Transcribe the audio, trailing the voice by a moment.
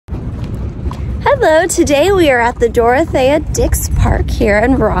Hello, today we are at the Dorothea Dix Park here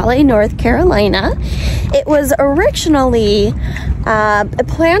in Raleigh, North Carolina. It was originally a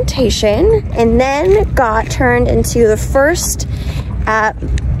plantation and then got turned into the first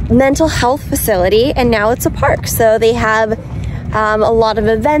mental health facility, and now it's a park. So they have a lot of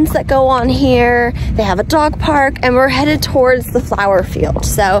events that go on here. They have a dog park, and we're headed towards the flower field.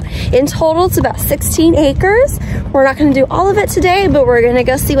 So in total, it's about 16 acres. We're not gonna do all of it today, but we're gonna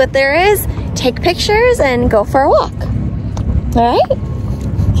go see what there is, take pictures, and go for a walk. All right?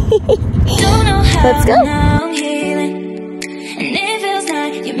 Let's go.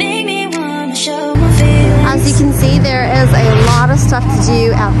 As you can see, there is a lot of stuff to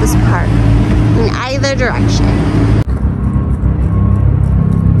do at this park in either direction.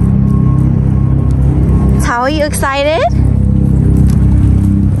 How are you excited?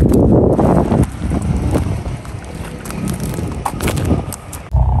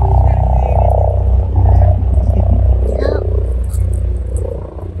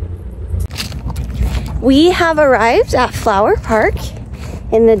 We have arrived at Flower Park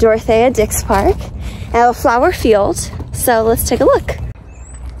in the Dorothea Dix Park, at a flower field. So let's take a look.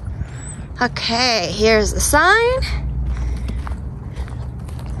 Okay, here's the sign.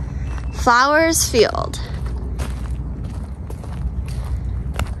 Flowers Field.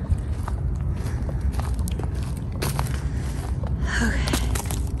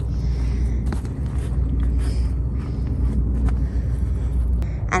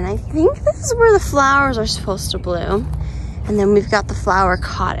 And I think this is where the flowers are supposed to bloom. And then we've got the flower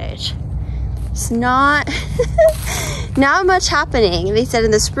cottage. It's not, not much happening. They said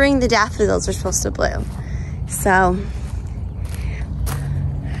in the spring, the daffodils are supposed to bloom. So,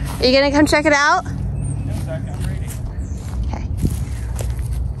 are you gonna come check it out? Yes, I'm ready. Okay.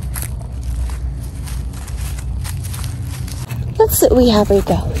 Let's see what we have. We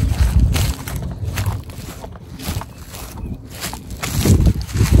go.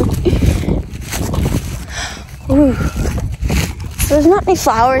 Ooh. So there's not any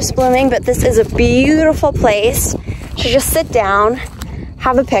flowers blooming, but this is a beautiful place to just sit down,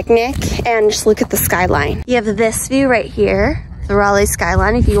 have a picnic, and just look at the skyline. You have this view right here, the Raleigh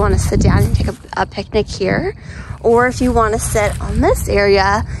skyline, if you want to sit down and take a picnic here. Or if you want to sit on this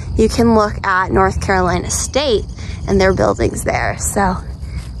area, you can look at North Carolina State and their buildings there. So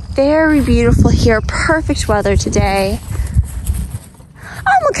very beautiful here, perfect weather today.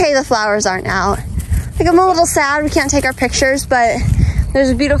 I'm okay the flowers aren't out. Like, I'm a little sad we can't take our pictures, but there's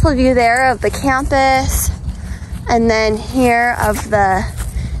a beautiful view there of the campus, and then here of the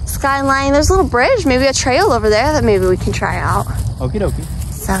skyline. There's a little bridge, maybe a trail over there that maybe we can try out. Okie dokie.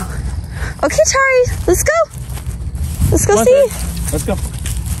 So, okay, Tari, let's go. Let's go see. Let's go.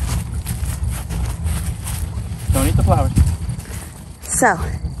 Don't eat the flowers. So,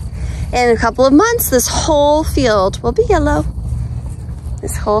 in a couple of months, this whole field will be yellow.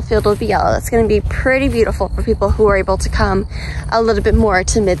 This whole field will be yellow. That's going to be pretty beautiful for people who are able to come a little bit more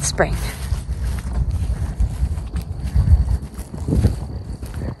to mid-spring.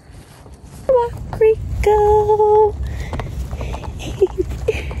 Walk, Rico.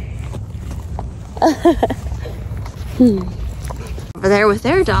 Over there with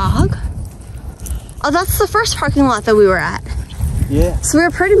their dog. Oh, that's the first parking lot that we were at. Yeah. So we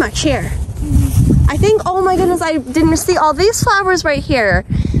were pretty much here. I think, oh my goodness, I didn't see all these flowers right here.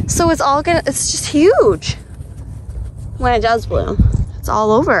 So it's just huge when it does bloom. It's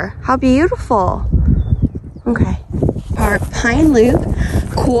all over. How beautiful. Okay. Park Pine Loop,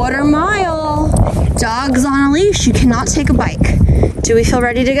 quarter mile. Dogs on a leash. You cannot take a bike. Do we feel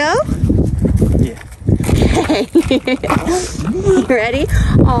ready to go? Yeah. Okay. You ready?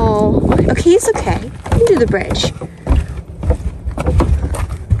 Oh, okay, he's okay. You can do the bridge.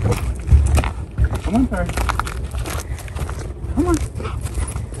 Come on, Perry. Come on.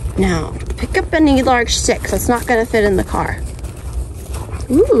 Now, pick up any large sticks. That's not going to fit in the car.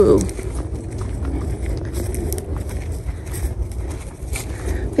 Ooh.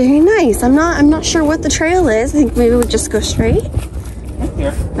 Very nice. I'm not sure what the trail is. I think maybe we'll just go straight. Right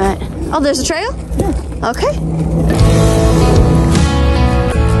here. But, oh, there's a trail? Yeah. Okay.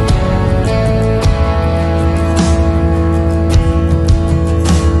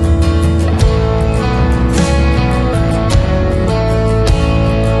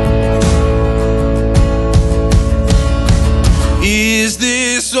 Is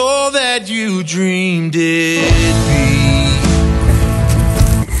this all that you dreamed it'd be?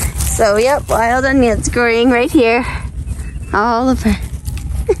 So, yep, wild onions growing right here. All over.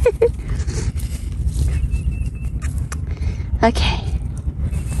 Okay.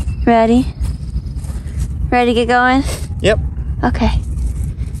 Ready? Ready to get going? Yep. Okay.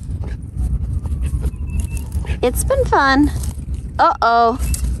 It's been fun. Uh-oh.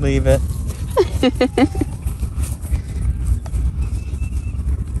 Leave it.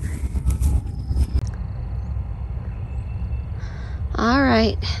 All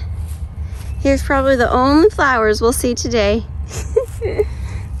right. Here's probably the only flowers we'll see today.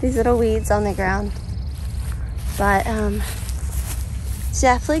 These little weeds on the ground. But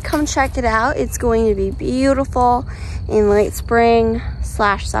definitely come check it out. It's going to be beautiful in late spring /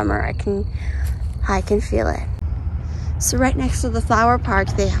 summer. I can feel it. So right next to the flower park,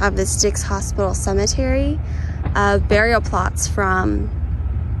 they have this Dix Hospital Cemetery of burial plots from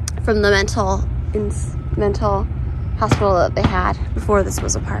the mental hospital that they had before this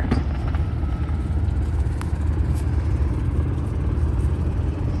was a park.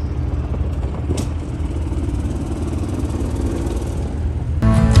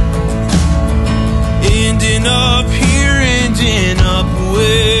 Ending up here, ending up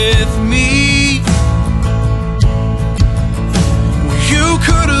with me. You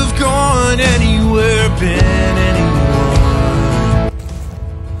could have gone anywhere, been anyone.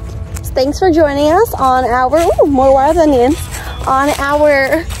 Thanks for joining us on our, more wild onions, on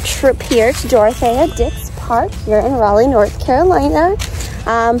our trip here to Dorothea Dix Park here in Raleigh, North Carolina.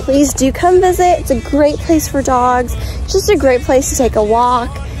 Please do come visit. It's a great place for dogs. Just a great place to take a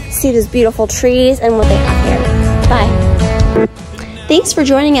walk, see these beautiful trees and what they have here. Bye. Thanks for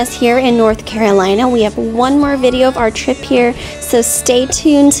joining us here in North Carolina. We have one more video of our trip here, so stay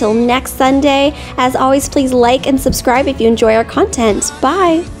tuned till next Sunday. As always, please like and subscribe if you enjoy our content.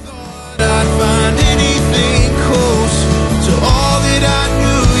 Bye. I'd find anything close to all that I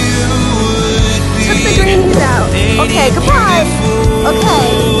knew you would be. Took the greens out. Okay, goodbye.